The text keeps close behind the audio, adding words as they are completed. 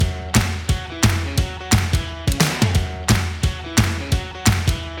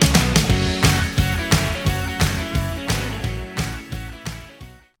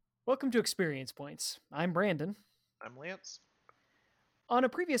Welcome to Experience Points. I'm Brandon. I'm Lance. On a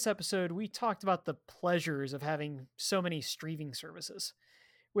previous episode, we talked about the pleasures of having so many streaming services.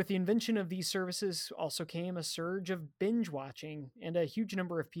 With the invention of these services also came a surge of binge watching and a huge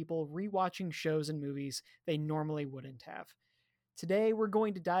number of people rewatching shows and movies they normally wouldn't have. Today, we're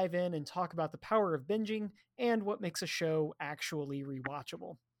going to dive in and talk about the power of binging and what makes a show actually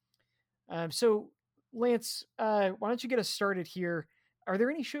rewatchable. So, Lance, why don't you get us started here? Are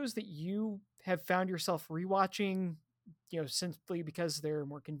there any shows that you have found yourself rewatching, simply because they're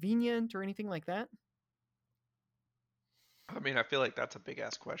more convenient or anything like that? I mean, I feel like that's a big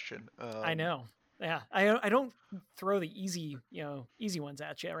ass question. I know. Yeah, I don't throw the easy ones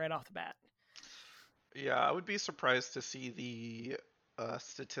at you right off the bat. Yeah, I would be surprised to see the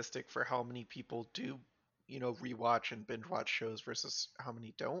statistic for how many people do, rewatch and binge watch shows versus how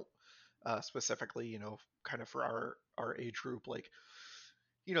many don't. Specifically, kind of for our age group, like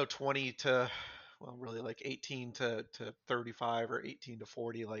 20 to, well, really like 18 to 35 or 18 to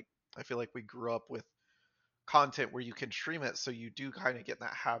 40. Like, I feel like we grew up with content where you can stream it, so you do kind of get in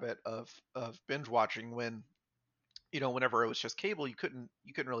that habit of binge watching when whenever it was just cable, you couldn't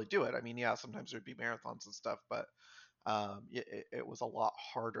really do it. I mean, yeah, sometimes there'd be marathons and stuff, but it was a lot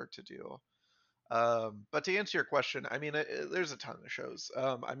harder to do. But to answer your question, I mean, there's a ton of shows.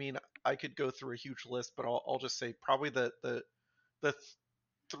 I mean, I could go through a huge list, but I'll just say probably the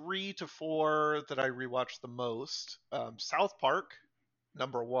 3 to 4 that I rewatch the most. South Park,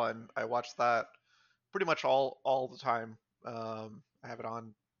 number one. I watch that pretty much all the time. I have it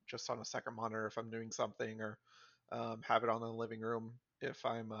on just on a second monitor if I'm doing something, or have it on in the living room if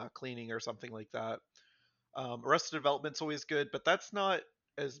I'm cleaning or something like that. Arrested Development's always good, but that's not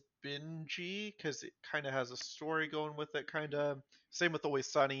as bingey because it kind of has a story going with it. Kind of same with Always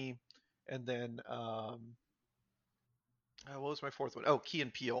Sunny, and then what was my fourth one? Oh, Key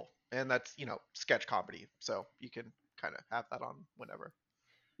and Peele, and that's sketch comedy, so you can kind of have that on whenever.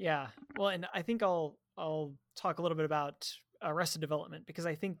 Yeah. Well, and I think I'll talk a little bit about Arrested Development because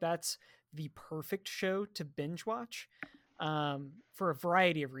I think that's the perfect show to binge watch for a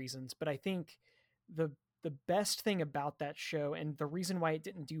variety of reasons. But I think the best thing about that show and the reason why it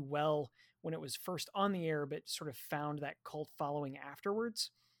didn't do well when it was first on the air, but sort of found that cult following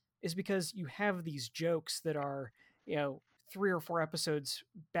afterwards, is because you have these jokes that are 3 or 4 episodes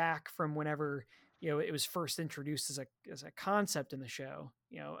back from whenever it was first introduced as a concept in the show.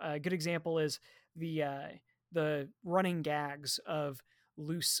 A good example is the running gags of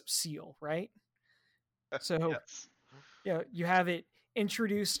loose seal, right? So Yes. you have it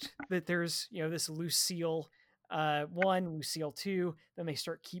introduced that there's this loose seal one, loose seal two, then they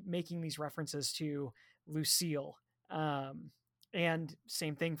keep making these references to Lucille. And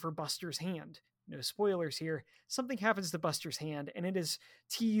same thing for Buster's hand. No spoilers here. Something happens to Buster's hand, and it is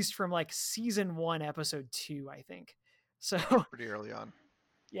teased from like season 1, episode 2, I think. So Pretty early on.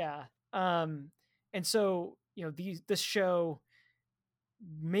 yeah. And so this show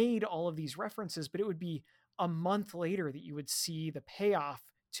made all of these references, but it would be a month later that you would see the payoff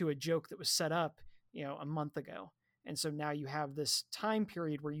to a joke that was set up, a month ago. And so now you have this time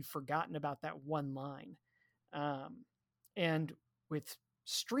period where you've forgotten about that one line. And with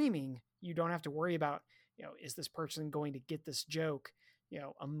streaming, you don't have to worry about, is this person going to get this joke,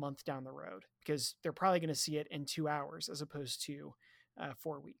 a month down the road? Because they're probably going to see it in 2 hours as opposed to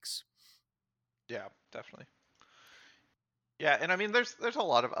 4 weeks. Yeah, definitely. Yeah, and I mean, there's a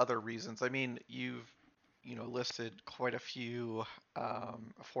lot of other reasons. I mean, you've listed quite a few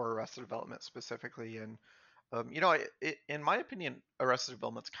for Arrested Development specifically, and in my opinion, Arrested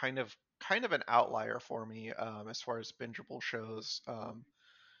Development's kind of an outlier for me as far as bingeable shows.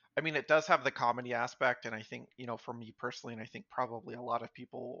 I mean, it does have the comedy aspect, and I think for me personally, and I think probably a lot of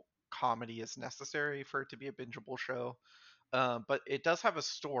people, comedy is necessary for it to be a bingeable show. But it does have a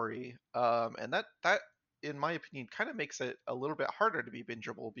story, and that in my opinion kind of makes it a little bit harder to be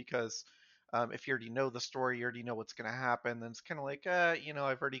bingeable because if you already know the story, you already know what's going to happen, then it's kind of like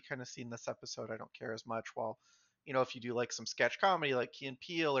I've already kind of seen this episode, I don't care as much. While if you do like some sketch comedy like Key and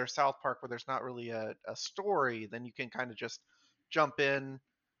Peele or South Park where there's not really a story, then you can kind of just jump in,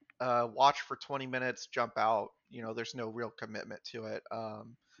 watch for 20 minutes, jump out. There's no real commitment to it.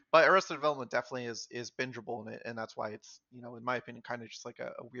 But Arrested Development definitely is bingeable in it, and that's why it's in my opinion kind of just like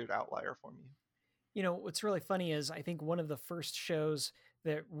a weird outlier for me. What's really funny is I think one of the first shows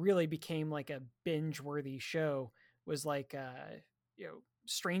that really became like a binge worthy show was like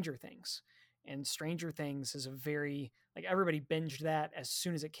Stranger Things. And Stranger Things is a very, like, everybody binged that as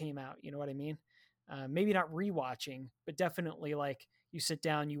soon as it came out. You know what I mean? Maybe not rewatching, but definitely like you sit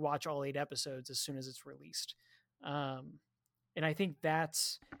down, you watch all 8 episodes as soon as it's released. And I think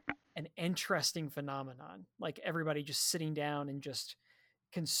that's an interesting phenomenon, like everybody just sitting down and just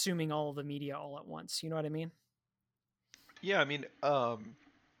consuming all of the media all at once. You know what I mean? Yeah, I mean,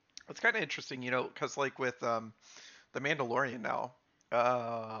 it's kind of interesting, because like with the Mandalorian now,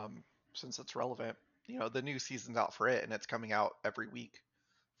 um, since it's relevant, the new season's out for it, and it's coming out every week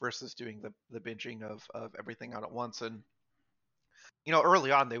versus doing the binging of everything out at once. And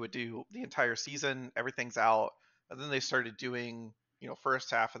early on they would do the entire season, everything's out, and then they started doing first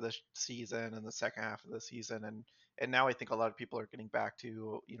half of the season and the second half of the season, and now I think a lot of people are getting back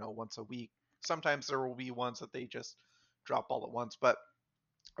to once a week. Sometimes there will be ones that they just drop all at once, but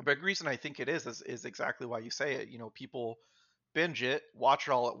a big reason I think it is exactly why you say it. People binge it, watch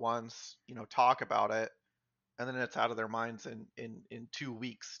it all at once, talk about it, and then it's out of their minds in 2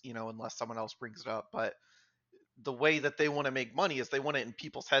 weeks, unless someone else brings it up. But the way that they want to make money is they want it in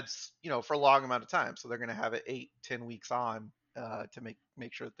people's heads, for a long amount of time. So they're going to have it 8, 10 weeks on to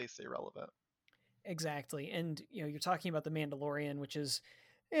make sure that they stay relevant. Exactly. And you're talking about the Mandalorian, which is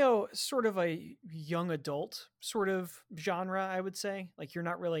sort of a young adult sort of genre, I would say. Like you're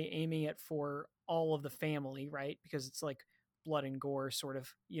not really aiming it for all of the family, right? Because it's like blood and gore sort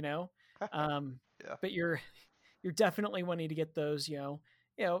of, um Yeah. but you're definitely wanting to get those,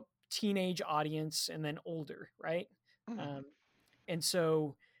 teenage audience and then older, right? Mhm. um and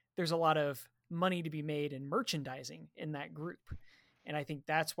so there's a lot of money to be made in merchandising in that group. And I think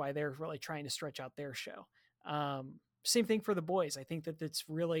that's why they're really trying to stretch out their show. Same thing for the boys. I think that it's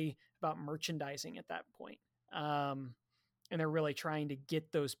really about merchandising at that point. Um, and they're really trying to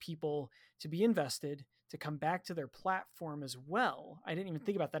get those people to be invested, to come back to their platform as well. I didn't even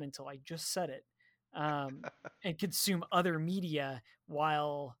think about that until I just said it. Um, and consume other media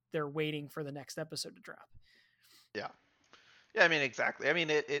while they're waiting for the next episode to drop. Yeah. Yeah. I mean, exactly. I mean,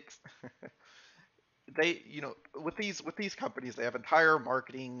 it's they, with these companies, they have entire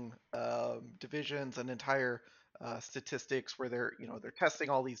marketing divisions and entire statistics where they're testing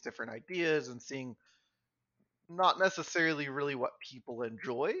all these different ideas and seeing not necessarily really what people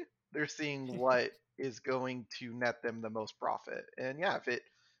enjoy. They're seeing what is going to net them the most profit. And yeah, if it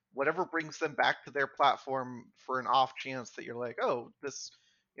whatever brings them back to their platform for an off chance that you're like, oh, this,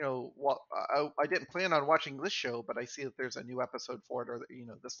 well, I didn't plan on watching this show, but I see that there's a new episode for it, or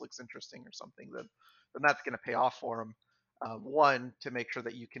that this looks interesting or something, then that's going to pay off for them. One, to make sure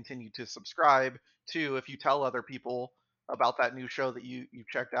that you continue to subscribe. Two, if you tell other people about that new show that you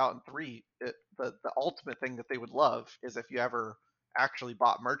checked out. And three, the ultimate thing that they would love is if you ever actually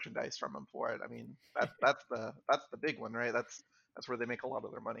bought merchandise from them for it. I mean, that's the big one, right? That's where they make a lot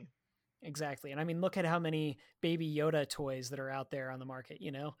of their money. Exactly. And I mean, look at how many Baby Yoda toys that are out there on the market,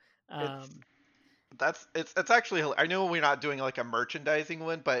 It's Um, it's actually I know we're not doing like a merchandising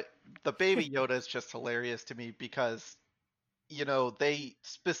one, but the Baby Yoda is just hilarious to me because they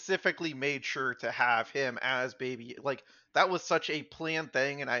specifically made sure to have him as baby. Like that was such a planned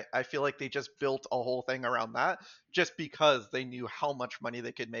thing, and I feel like they just built a whole thing around that just because they knew how much money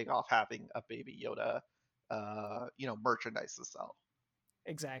they could make off having a Baby Yoda, merchandise to sell.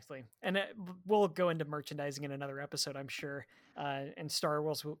 exactly. And we'll go into merchandising in another episode, I'm sure. And Star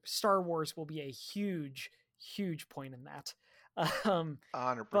Wars will be a huge, huge point in that. Um,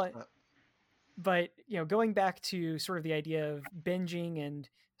 hundred but percent. going back to sort of the idea of binging and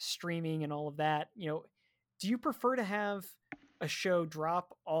streaming and all of that, do you prefer to have a show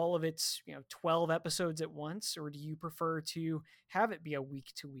drop all of its 12 episodes at once, or do you prefer to have it be a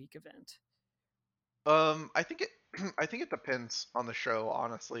week to week event? I think it I think it depends on the show,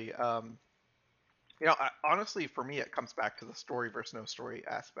 honestly. Honestly, for me, it comes back to the story versus no story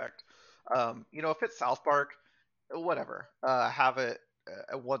aspect. If it's South Park, whatever. Have it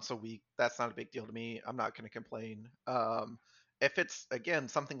once a week. That's not a big deal to me. I'm not going to complain. If it's again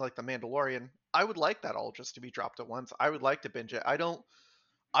something like The Mandalorian, I would like that all just to be dropped at once. I would like to binge it. I don't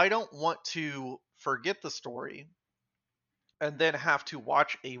want to forget the story and then have to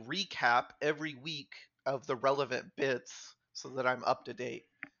watch a recap every week of the relevant bits so that I'm up to date.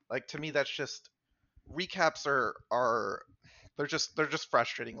 Like to me, that's just recaps are they're just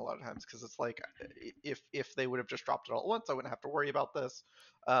frustrating a lot of times because it's like if they would have just dropped it all at once, I wouldn't have to worry about this.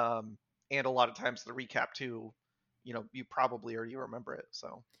 And a lot of times the recap too, you probably already remember it.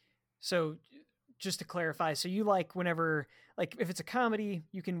 So So just to clarify, so you like whenever, like if it's a comedy,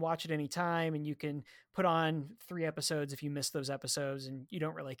 you can watch it anytime and you can put on 3 episodes if you miss those episodes and you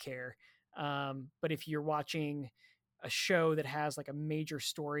don't really care. But if you're watching a show that has like a major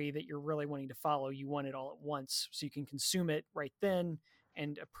story that you're really wanting to follow, you want it all at once so you can consume it right then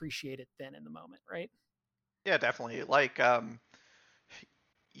and appreciate it then in the moment, right? yeah, definitely. Like a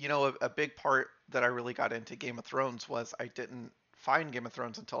big part that I really got into Game of Thrones was I didn't find Game of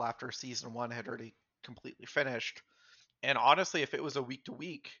Thrones until after season 1 had already completely finished. And honestly, if it was a week to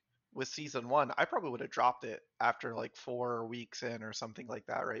week with season 1, I probably would have dropped it after like 4 weeks in or something like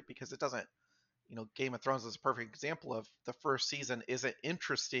that, right? Because it doesn't, Game of Thrones is a perfect example of the first season isn't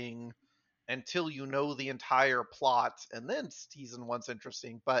interesting until you know the entire plot, and then season 1's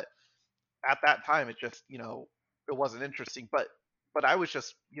interesting. But at that time, it just, it wasn't interesting. But I was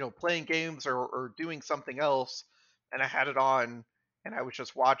just, playing games or doing something else, and I had it on, and I was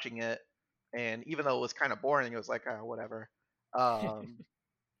just watching it, and even though it was kind of boring, it was like, oh, whatever. Um,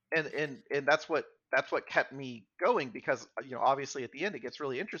 and that's what kept me going, because obviously at the end it gets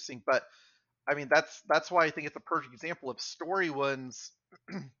really interesting. But I mean, that's why I think it's a perfect example of story ones.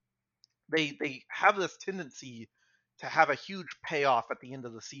 They have this tendency to have a huge payoff at the end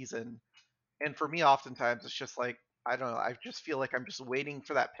of the season, and for me, oftentimes it's just like, I don't know, I just feel like I'm just waiting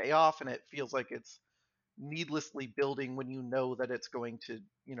for that payoff, and it feels like it's needlessly building when you know that it's going to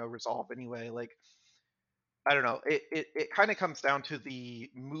resolve anyway. Like, I don't know, it kind of comes down to the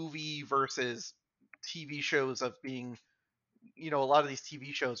movie versus TV shows of being, a lot of these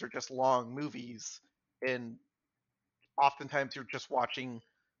TV shows are just long movies, and oftentimes you're just watching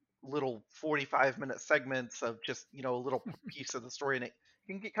little 45-minute segments of just a little piece of the story, and it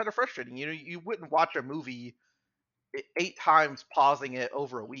can get kind of frustrating. You wouldn't watch a movie 8 times pausing it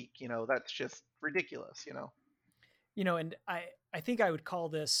over a week. That's just ridiculous. And I think I would call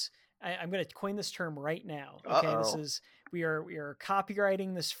this. I'm going to coin this term right now. Okay, this Uh-oh. is we are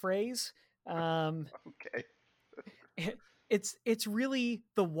copywriting this phrase. Um, Okay. it's really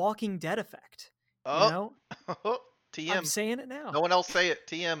the Walking Dead effect. You Oh. know, I'm TM. saying it now. No one else say it.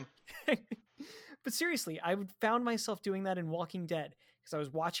 TM. But seriously, I found myself doing that in Walking Dead because I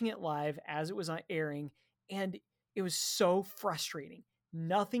was watching it live as it was airing, and it was so frustrating.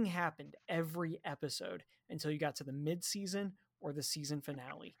 Nothing happened every episode until you got to the mid-season or the season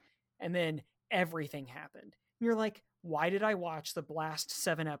finale. And then everything happened. And you're like, why did I watch the last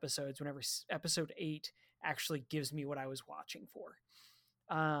 7 episodes whenever episode 8 actually gives me what I was watching for?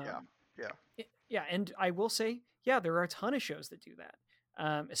 Yeah. Yeah. Yeah, and I will say, yeah, there are a ton of shows that do that.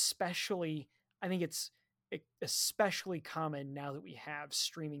 Especially, I think it's especially common now that we have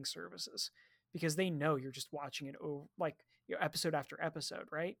streaming services because they know you're just watching it over, like episode after episode,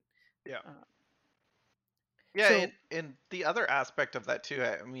 right? Yeah. Uh, Yeah, and so and the other aspect of that too,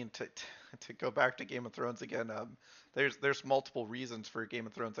 I mean, to go back to Game of Thrones again, there's multiple reasons for Game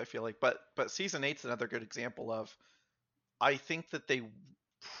of Thrones, I feel like, but season eight's another good example of, I think that they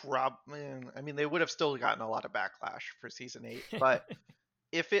probably, I mean, they would have still gotten a lot of backlash for season 8, but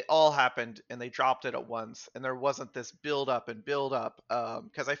if it all happened and they dropped it at once and there wasn't this build up and build up,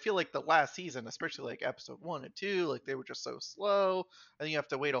 because I feel like the last season, especially like episode 1 and 2, like they were just so slow, and you have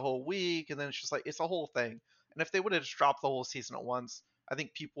to wait a whole week, and then it's just like it's a whole thing. And if they would have just dropped the whole season at once, I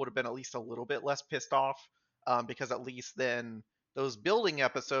think people would have been at least a little bit less pissed off, because at least then those building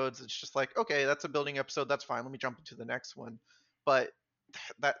episodes, it's just like, okay, that's a building episode, that's fine, let me jump into the next one. But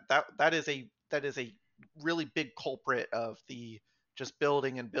that is a really big culprit of the just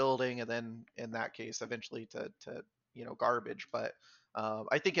building and building, and then in that case eventually to garbage. But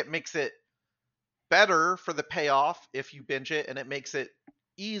I think it makes it better for the payoff if you binge it, and it makes it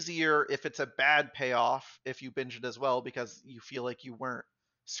easier if it's a bad payoff if you binge it as well, because you feel like you weren't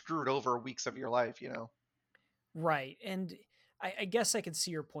screwed over weeks of your life. right, and I guess I can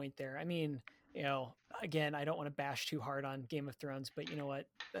see your point there. I mean, again, I don't want to bash too hard on Game of Thrones, but you know what?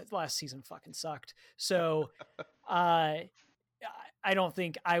 That last season fucking sucked. So, uh, I don't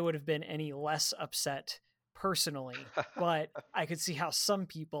think I would have been any less upset personally, but I could see how some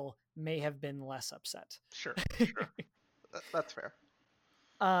people may have been less upset. Sure, sure. That's fair.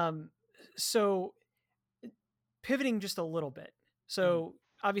 um, so pivoting just a little bit. Mhm. So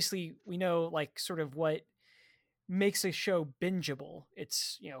obviously we know like sort of what makes a show bingeable.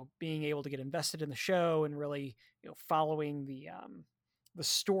 It's, being able to get invested in the show and really, following the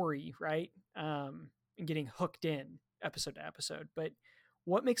story, right? And getting hooked in episode to episode. But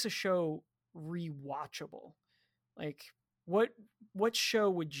what makes a show rewatchable? Like what what show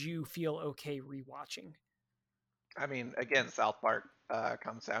would you feel okay rewatching? I mean, again, South Park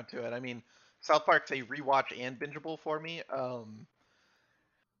comes down to it. I mean, South Park's a rewatch and bingeable for me.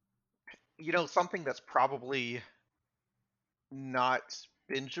 Something that's probably not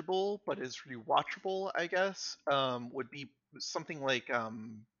bingeable but is rewatchable, I guess, would be something like,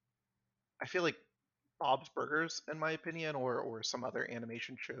 I feel like Bob's Burgers, in my opinion, or some other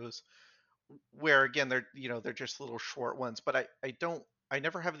animation shows where again they're just little short ones, but I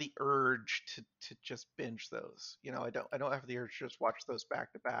never have the urge to just binge those. I don't have the urge to just watch those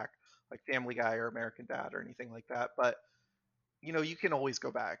back to back like Family Guy or American Dad or anything like that. But you can always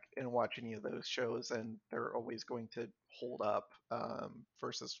go back and watch any of those shows, and they're always going to hold up,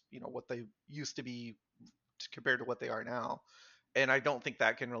 versus what they used to be compared to what they are now. And I don't think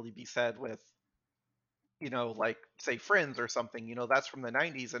that can really be said with like say Friends or something. That's from the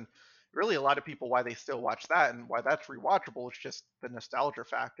 90s, and really a lot of people why they still watch that and why that's rewatchable is just the nostalgia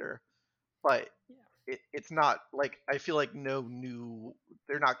factor. But Yeah. it's not like I feel like no new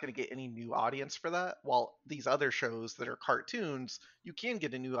they're not going to get any new audience for that. While these other shows that are cartoons, you can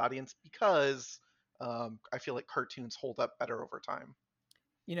get a new audience because I feel like cartoons hold up better over time.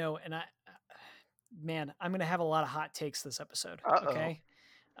 And man, I'm gonna have a lot of hot takes this episode. Uh-oh. Okay.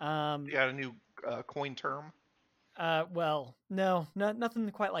 Um, You got a new coin term? well, no, nothing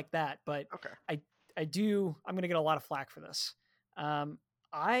quite like that, but Okay. I, I do. I'm gonna get a lot of flack for this. Um,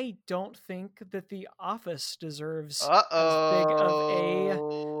 I don't think that The Office deserves as big of a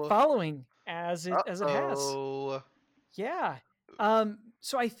Uh-oh. following as it has. Uh-oh. Yeah.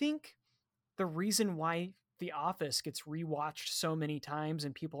 So I think the reason why The Office gets rewatched so many times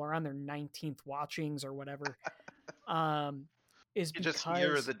and people are on their 19th watchings or whatever, um, is You just hear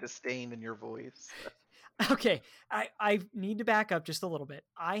because the disdain in your voice. okay, I need to back up just a little bit.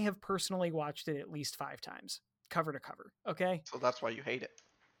 I have personally watched it at least 5 times, cover to cover. Okay, So that's why you hate it.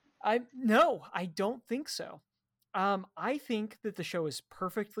 I don't think so. I think that the show is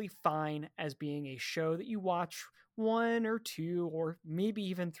perfectly fine as being a show that you watch one or two or maybe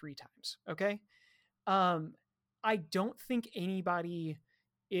even 3 times. Okay, um, I don't think anybody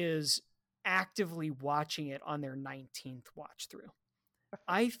is actively watching it on their 19th watch through.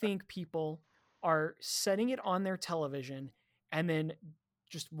 I think people are setting it on their television and then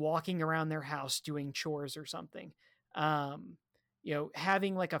just walking around their house doing chores or something. Um,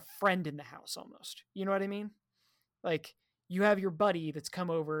 having like a friend in the house almost. You know what I mean? Like you have your buddy that's come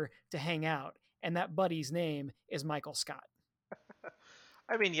over to hang out, and that buddy's name is Michael Scott.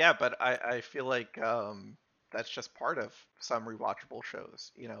 I mean, yeah, but I feel like that's just part of some rewatchable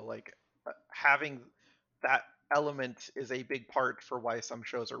shows. Like having that element is a big part for why some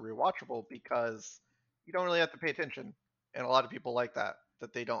shows are rewatchable because you don't really have to pay attention, and a lot of people like that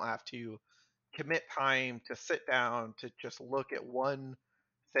they don't have to commit time to sit down to just look at one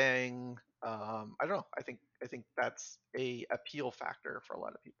thing. I don't know. I think that's a appeal factor for a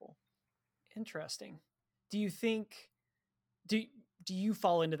lot of people. Interesting. Do you think do do you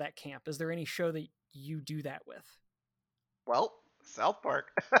fall into that camp? Is there any show that you do that with? Well, South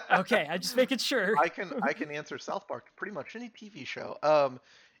Park. Okay, I just making sure. I can answer South Park pretty much any TV show.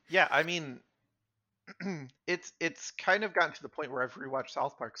 Yeah, I mean, it's kind of gotten to the point where I've rewatched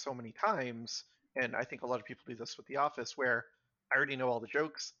South Park so many times, and I think a lot of people do this with The Office, where I already know all the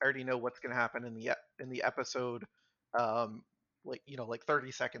jokes. I already know what's going to happen in the episode. Um, like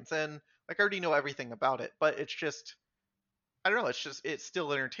 30 seconds in, like I already know everything about it. But it's just I don't know. It's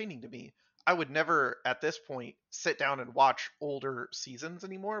still entertaining to me. I would never at this point sit down and watch older seasons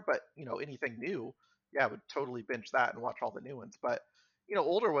anymore, but anything new, yeah, I would totally binge that and watch all the new ones. But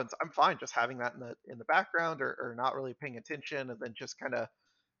older ones, I'm fine just having that in the background or not really paying attention, and then just kind of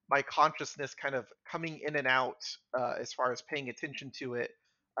my consciousness kind of coming in and out as far as paying attention to it.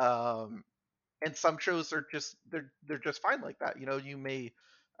 Um, and some shows are just they're just fine like that. You may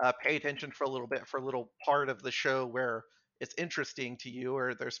pay attention for a little bit for a little part of the show where it's interesting to you,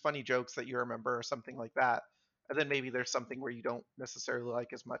 or there's funny jokes that you remember, or something like that. And then maybe there's something where you don't necessarily like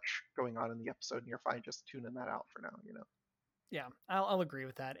as much going on in the episode, and you're fine just tuning that out for now. Yeah, I'll agree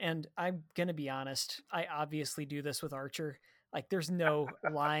with that. And I'm gonna be honest. I obviously do this with Archer. Like, there's no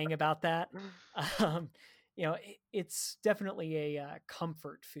lying about that. Um, it's definitely a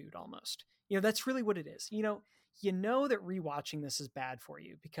comfort food almost. That's really what it is. You know that rewatching this is bad for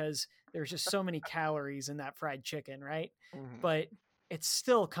you because there's just so many calories in that fried chicken, right? Hmm. But it's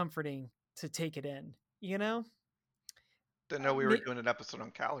still comforting to take it in. You know, Didn't know uh, we were doing an episode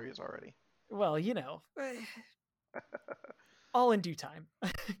on calories already. well, all in due time.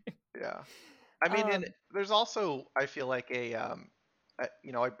 Yeah. I mean, and um, there's also I feel like I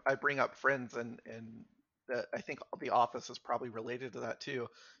bring up Friends and I think The Office is probably related to that too.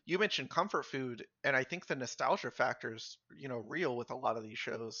 You mentioned comfort food, and I think the nostalgia factors real with a lot of these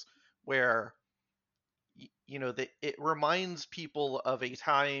shows where that it reminds people of a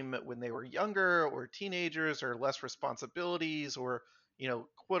time when they were younger or teenagers or less responsibilities or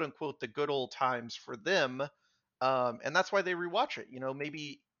quote unquote the good old times for them, and that's why they rewatch it.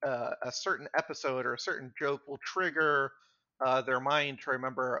 Maybe a certain episode or a certain joke will trigger their mind to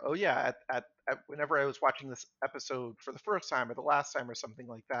remember. Oh yeah, at whenever I was watching this episode for the first time or the last time or something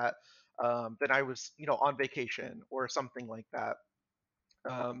like that, then I was on vacation or something like that.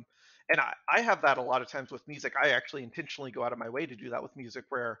 Um, And I have that a lot of times with music. I actually intentionally go out of my way to do that with music,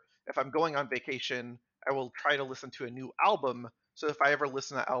 where if I'm going on vacation, I will try to listen to a new album. So if I ever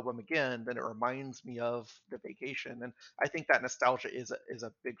listen to that album again, then it reminds me of the vacation. And I think that nostalgia is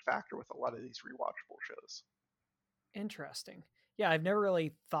a big factor with a lot of these rewatchable shows. Interesting. Yeah, I've never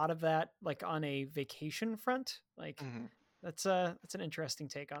really thought of that like on a vacation front. Like Hmm. that's an interesting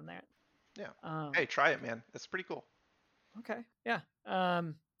take on that. Yeah. Um, Hey, try it, man. It's pretty cool. okay, yeah.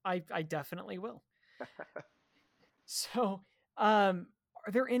 I definitely will. So, are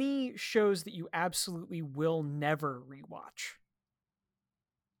there any shows that you absolutely will never rewatch?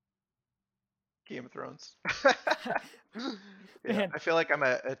 Game of Thrones. Yeah, Man, I feel like I'm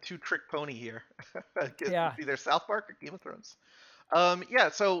a two-trick pony here. It's yeah. either South Park or Game of Thrones. Yeah,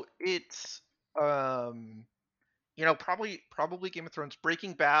 so it's um, probably Game of Thrones.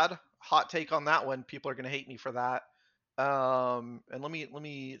 Breaking Bad, hot take on that one. People are gonna hate me for that. And let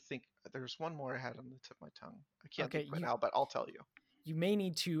me think. There's one more I had on the tip of my tongue. I can't Okay, think of it now, but I'll tell you. you may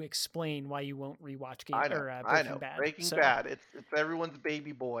need to explain why you won't rewatch Game I know, or I Breaking know. Bad. Breaking So, Bad. It's everyone's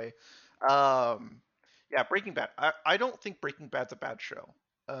baby boy. Um, yeah, Breaking Bad. I don't think Breaking Bad's a bad show.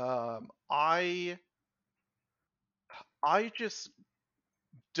 Um, I I just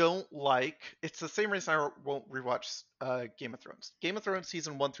don't like. It's the same reason I won't rewatch Game of Thrones. Game of Thrones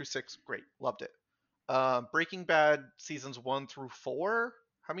season 1 through 6, great, loved it. Breaking Bad seasons 1 through 4.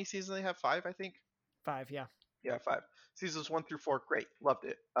 How many seasons they have? Five, I think. 5, yeah. Yeah, five. Seasons 1 through 4, great, loved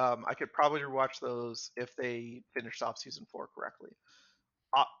it. I could probably rewatch those if they finished off season 4 correctly.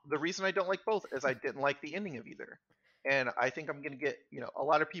 The reason I don't like both is I didn't like the ending of either, and I think I'm going to get a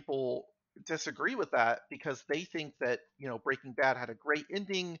lot of people disagree with that because they think that Breaking Bad had a great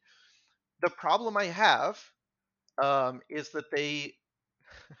ending. The problem I have is that they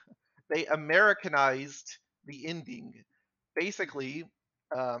Americanized the ending, basically.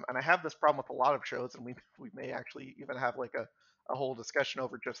 And I have this problem with a lot of shows, and we may actually even have like a whole discussion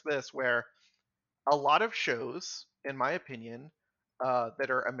over just this, where a lot of shows, in my opinion, that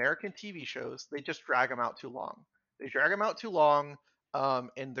are American TV shows, they just drag them out too long. They drag them out too long,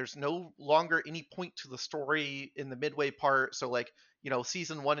 and there's no longer any point to the story in the midway part. So, like,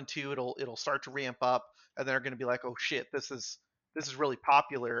 season 1 and 2, it'll start to ramp up, and they're going to be like, oh shit, this is really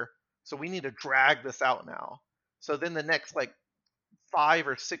popular, so we need to drag this out now. So then the next like 5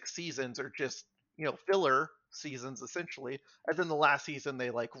 or 6 seasons are just filler seasons essentially, and then the last season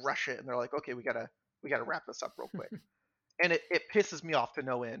they like rush it and they're like, okay, we gotta wrap this up real quick, and it pisses me off to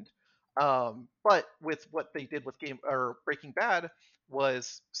no end. But with what they did with Game or Breaking Bad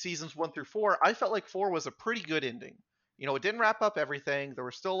was seasons 1 through 4, I felt like 4 was a pretty good ending. It didn't wrap up everything. There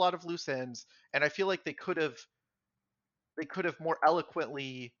were still a lot of loose ends, and I feel like they could have more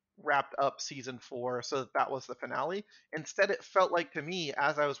eloquently wrapped up season 4 so that that was the finale. Instead, it felt like to me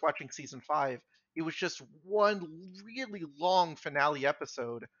as I was watching season 5, it was just one really long finale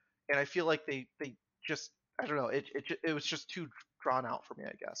episode, and I feel like they just I don't know, it was just too drawn out for me,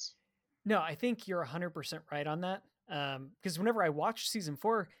 I guess. No, I think you're 100% right on that. Because whenever I watched season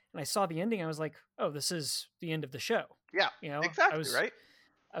 4 and I saw the ending, I was like, "Oh, this is the end of the show." Yeah, You know, exactly, right?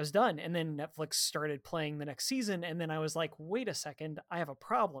 I was done, and then Netflix started playing the next season, and then I was like, "Wait a second, I have a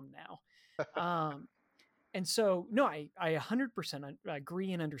problem now." And so, no, I 100%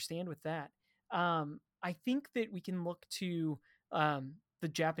 agree and understand with that. I think that we can look to the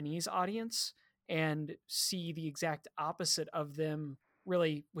Japanese audience and see the exact opposite of them,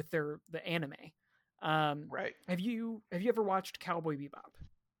 really, with the anime. Um, Right. have you ever watched Cowboy Bebop?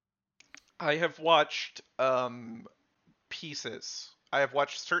 I have watched pieces. I have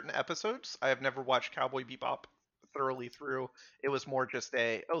watched certain episodes. I have never watched Cowboy Bebop thoroughly through. It was more just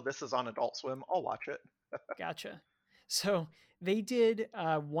oh, this is on Adult Swim, I'll watch it. Gotcha. So they did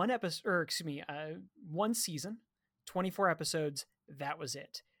one episode, or excuse me, one season, 24 episodes. That was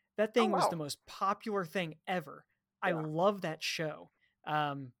it. That Oh thing was the wow. most popular thing ever. I Yeah. love that show,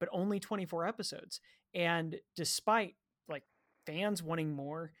 but only 24 episodes. And despite like fans wanting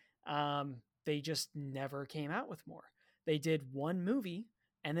more, they just never came out with more. They did one movie,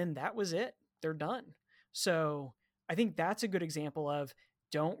 and then that was it. They're done. So I think that's a good example of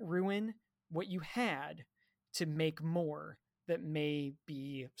don't ruin what you had to make more that may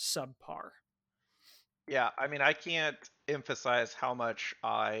be subpar. Yeah, I mean, I can't emphasize how much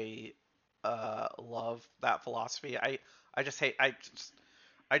I love that philosophy. I just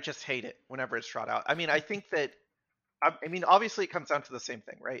hate it whenever it's trot out. I mean, I think that I mean, obviously, it comes down to the same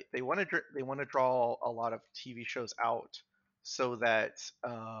thing, right? They want to draw a lot of TV shows out so that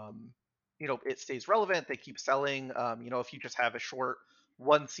it stays relevant. They keep selling. If you just have a short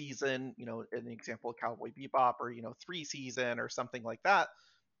one season, an example of Cowboy Bebop, or 3 season or something like that,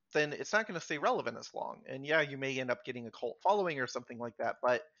 then it's not going to stay relevant as long. And yeah, you may end up getting a cult following or something like that,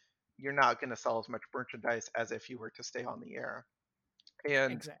 but you're not going to sell as much merchandise as if you were to stay on the air.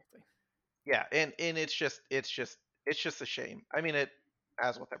 And Exactly. yeah, and it's just a shame. I mean, it,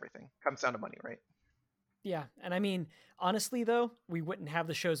 as with everything, comes down to money, right? Yeah. And I mean, honestly, though, we wouldn't have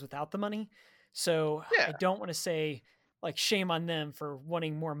the shows without the money. So I Yeah, don't want to say like shame on them for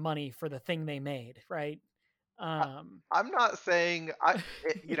wanting more money for the thing they made, right? I, Um, I'm not saying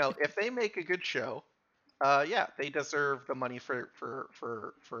if they make a good show, yeah, they deserve the money for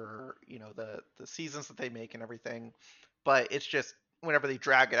the seasons that they make and everything. But it's just whenever they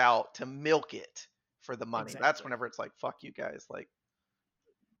drag it out to milk it for the money, that's exactly. whenever it's like, fuck you guys, like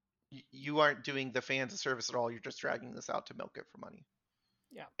you aren't doing the fans a service at all. You're just dragging this out to milk it for money.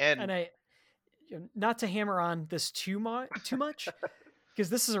 Yeah. And And not to hammer on this too much, because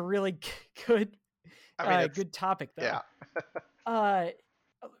this is a really good I mean, it's good topic though. yeah, Uh,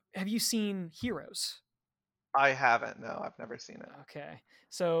 have you seen Heroes? I haven't. No, I've never seen it. Okay,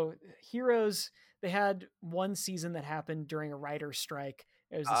 so Heroes, they had one season that happened during a writer strike.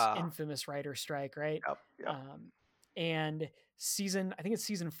 It was this Ah, infamous writer strike, right? yep, yep. Um, and I think it's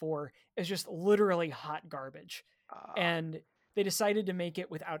season 4, is just literally hot garbage. Ah, And they decided to make it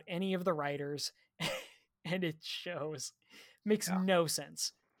without any of the writers, and it shows. Makes yeah. no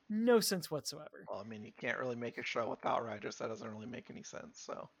sense. No sense whatsoever. Well, I mean, you can't really make a show without writers. That doesn't really make any sense.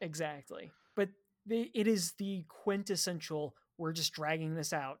 So Exactly. But it is the quintessential, we're just dragging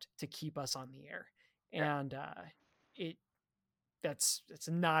this out to keep us on the air. yeah, And it that's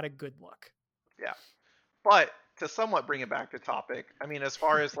not a good look. yeah. But to somewhat bring it back to topic, I mean, as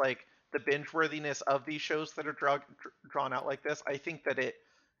far as like the binge worthiness of these shows that are drawn out like this, I think that it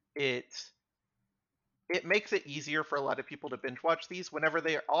it makes it easier for a lot of people to binge watch these whenever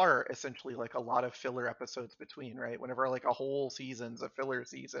they are essentially like a lot of filler episodes between, right? Whenever like a whole season's a filler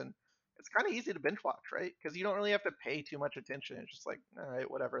season, it's kind of easy to binge watch, right? Because you don't really have to pay too much attention. It's just like, all right,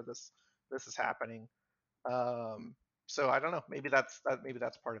 whatever, this is happening. Um, so I don't know. Maybe that's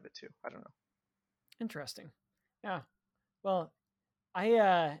part of it too. I don't know. Interesting. Yeah. Well,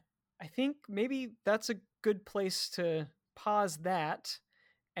 I think maybe that's a good place to pause that,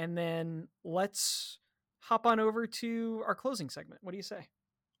 and then let's hop on over to our closing segment. What do you say?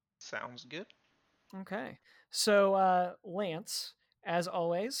 Sounds good. Okay. So, Lance, as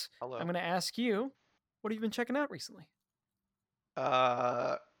always, I'm Hello. going to ask you, what have you been checking out recently?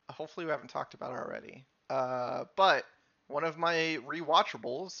 Uh, Hopefully we haven't talked about it already. But one of my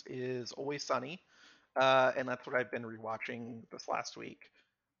rewatchables is Always Sunny, and that's what I've been rewatching this last week.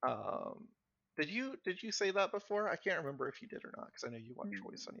 Um, did you say that before? I can't remember if you did or not because I know you watch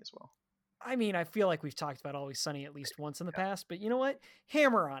Always Sunny as well. I mean, I feel like we've talked about Always Sunny at least once in the past, but you know what?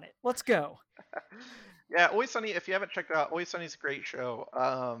 Hammer on it. Let's go. Yeah, Always Sunny. If you haven't checked it out, Always Sunny is a great show.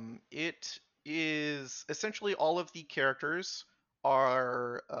 It is essentially all of the characters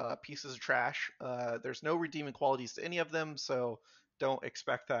are pieces of trash. There's no redeeming qualities to any of them, so don't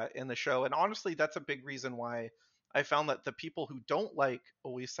expect that in the show. And honestly, that's a big reason why I found that the people who don't like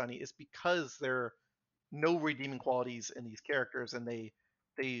Always Sunny is because there are no redeeming qualities in these characters, and they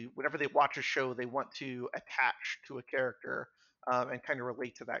whenever they watch a show, they want to attach to a character and kind of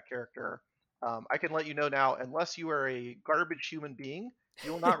relate to that character. I can let you know now, unless you are a garbage human being,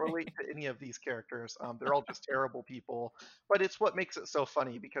 you will not relate to any of these characters. They're all just terrible people. But it's what makes it so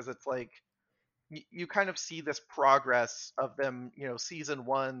funny because it's like you kind of see this progress of them. Season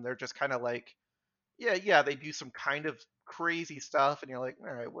one, they're just kind of like, yeah, they do some kind of crazy stuff, and you're like,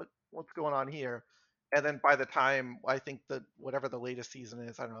 all right, what's going on here? And then by the time I think that whatever the latest season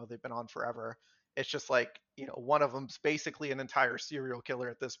is, I don't know, they've been on forever. It's just like one of them's basically an entire serial killer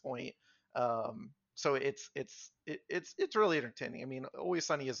at this point. So it's really entertaining. I mean, Always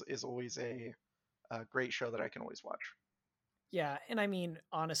Sunny is always a great show that I can always watch. Yeah, and I mean,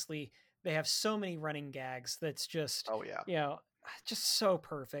 honestly, they have so many running gags that's just, Oh yeah, just so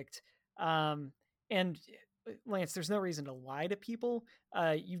perfect. And Lance, there's no reason to lie to people.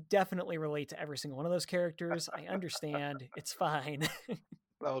 You definitely relate to every single one of those characters. I understand. It's fine.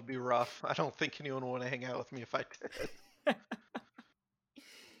 that would be rough. I don't think anyone would want to hang out with me if I did.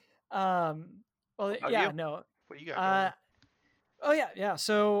 um, well, What about yeah, you? no. What you got going Uh, on? oh yeah, yeah.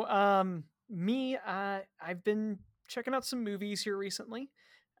 So, me, I've been checking out some movies here recently,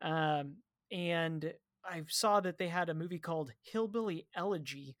 um, and I saw that they had a movie called Hillbilly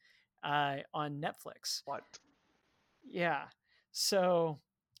Elegy, on Netflix. What? Yeah. So,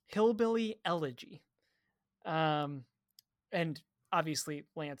 Hillbilly Elegy. Um, and obviously,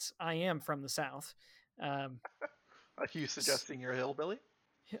 Lance, I am from the South. Um, Are you suggesting you're a hillbilly?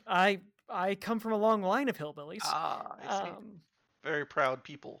 I I come from a long line of hillbillies. Ah, I see. Um, Very proud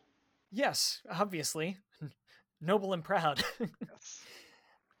people. Yes, obviously. Noble and proud. Yes.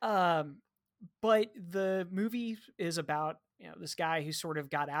 um, but the movie is about, this guy who sort of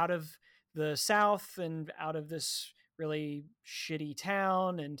got out of the South and out of this really shitty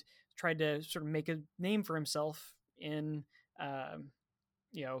town and tried to sort of make a name for himself in, um,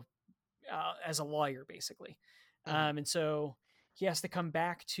 you know, as a lawyer, basically. Hmm. And so he has to come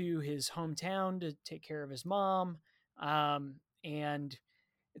back to his hometown to take care of his mom. And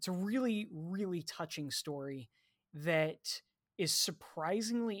it's a really, really touching story that is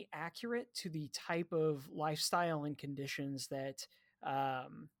surprisingly accurate to the type of lifestyle and conditions that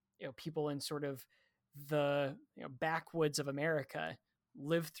people in sort of the backwoods of America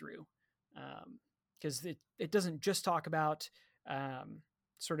live through. Because it doesn't just talk about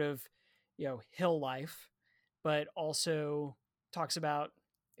sort of hill life, but also talks about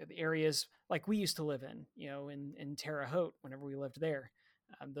the areas like we used to live in, in Terre Haute whenever we lived there,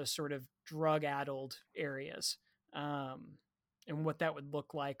 those sort of drug-addled areas, and what that would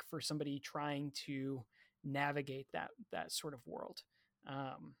look like for somebody trying to navigate that sort of world.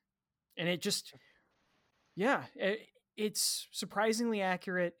 And it just, yeah, it's surprisingly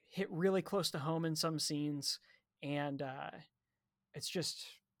accurate, hit really close to home in some scenes, and it's just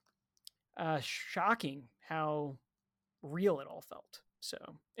shocking how real it all felt. So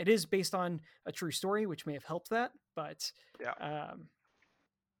it is based on a true story, which may have helped that, but Yeah. um,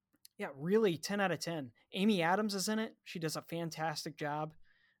 yeah, really 10 out of 10. Amy Adams is in it. She does a fantastic job.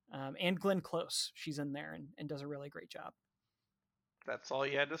 And Glenn Close, she's in there and does a really great job. That's all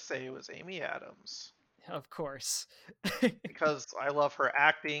you had to say was Amy Adams. Of course. Because I love her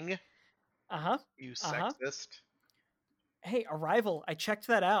acting, Uh-huh. you Uh-huh. sexist. Hey, Arrival, I checked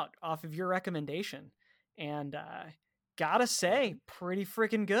that out off of your recommendation. And gotta say, pretty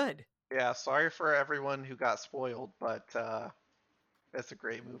freaking good. Yeah, sorry for everyone who got spoiled, but it's a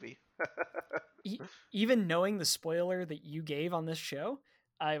great movie. E- Even knowing the spoiler that you gave on this show,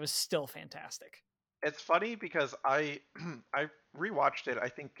 it was still fantastic. It's funny because I I rewatched it, I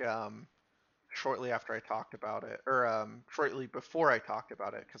think shortly after I talked about it, or shortly before I talked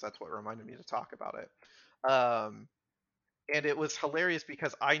about it, because that's what reminded me to talk about it. And it was hilarious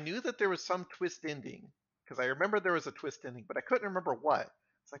because I knew that there was some twist ending, because I remember there was a twist ending, but I couldn't remember what.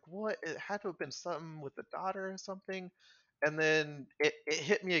 It's like, what? It had to have been something with the daughter or something. And then it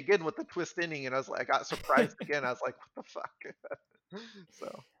hit me again with the twist ending, and I was like, I got surprised again. I was like, what the fuck? So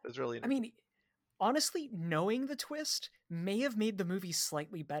it was really I interesting. mean, honestly, knowing the twist may have made the movie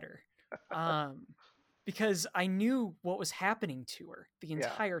slightly better. Um, because I knew what was happening to her the Yeah.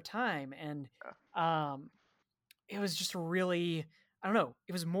 entire time. And Yeah. um, it was just really, I don't know,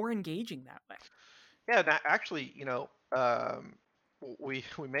 it was more engaging that way. Yeah, actually, we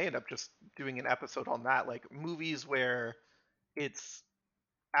may end up just doing an episode on that, like movies where it's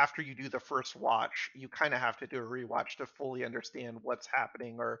after you do the first watch, you kind of have to do a rewatch to fully understand what's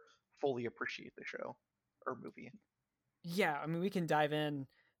happening or fully appreciate the show or movie. Yeah, I mean, we can dive in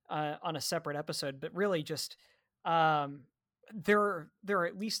on a separate episode, but really just um, there are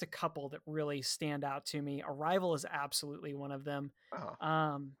at least a couple that really stand out to me. Arrival is absolutely one of them. Uh-huh.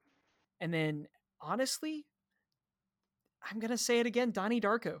 Um, and then honestly, I'm gonna say it again, Donnie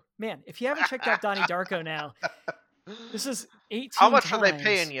Darko. Man, if you haven't checked out Donnie Darko now, this is How 18 much are they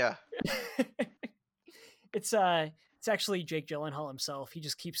paying times. you? it's it's actually Jake Gyllenhaal himself. He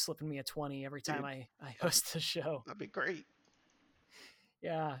just keeps slipping me a 20 every time Dude, I host the show. that'd be great.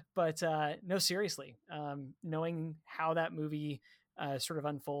 Yeah, but no, seriously, knowing how that movie sort of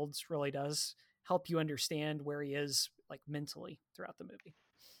unfolds really does help you understand where he is like mentally throughout the movie.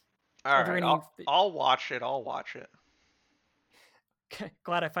 All Are there right, any? I'll watch it. I'll watch it.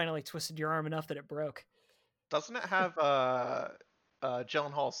 Glad I finally twisted your arm enough that it broke. Doesn't it have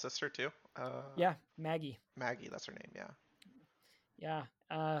Gyllenhaal's sister too? Yeah, Maggie. Maggie, that's her name. Yeah.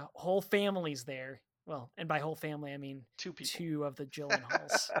 Yeah, whole family's there. Well, and by whole family I mean Two people. two of the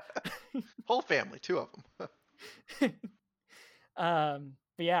Gyllenhaals. Whole family, two of them.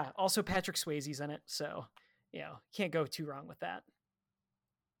 But yeah, also Patrick Swayze's in it, so can't go too wrong with that.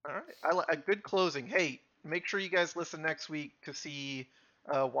 All right, a good closing. Hey, make sure you guys listen next week to see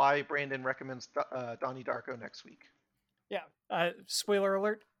why Brandon recommends Donnie Darko next week. Yeah. Spoiler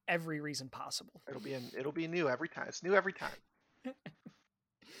alert: every reason possible. It'll be new every time. It's new every time.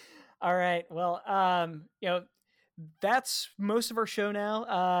 All right. Well, that's most of our show now.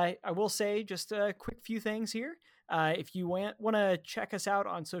 I will say just a quick few things here. If you want to check us out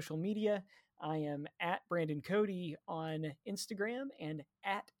on social media, I am at Brandon Cody on Instagram and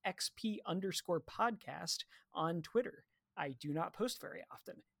at XP_podcast on Twitter. I do not post very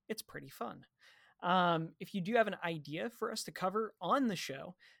often. It's pretty fun. If you do have an idea for us to cover on the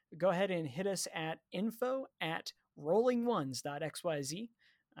show, go ahead and hit us at info@rollingones.xyz,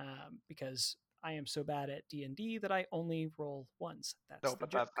 because I am so bad at D&D that I only roll ones. That's No, the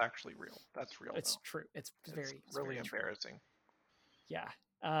but joke. that's actually real. That's real. It's though. true. It's really very true. embarrassing. Yeah.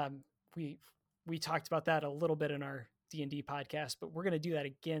 We talked about that a little bit in our D&D podcast, but we're going to do that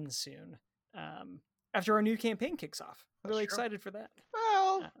again soon. After our new campaign kicks off. I'm really excited for that.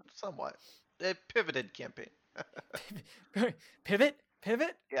 Well, somewhat. A pivoted campaign. Pivot.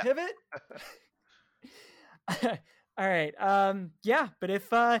 All right. Yeah, but if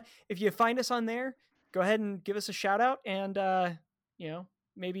you find us on there, go ahead and give us a shout out, and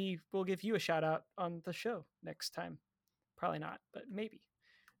maybe we'll give you a shout out on the show next time. Probably not, but maybe.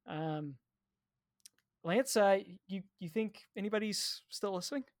 Lance, you think anybody's still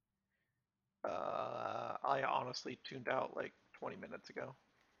listening? I honestly tuned out like 20 minutes ago.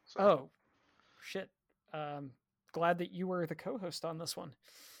 So. Oh, shit. Glad that you were the co-host on this one.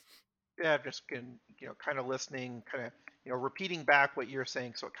 Yeah, I've just been, kind of listening, kind of, repeating back what you're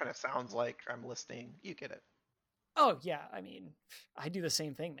saying, so it kind of sounds like I'm listening. You get it. Oh yeah, I mean, I do the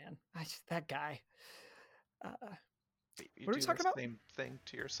same thing, man. That guy. You what are we talking about? Same thing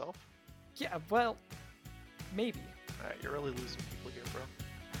to yourself? Yeah, well, maybe. All right, you're really losing people here, bro.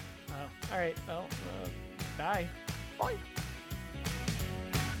 Oh, all right. Well, bye. Bye.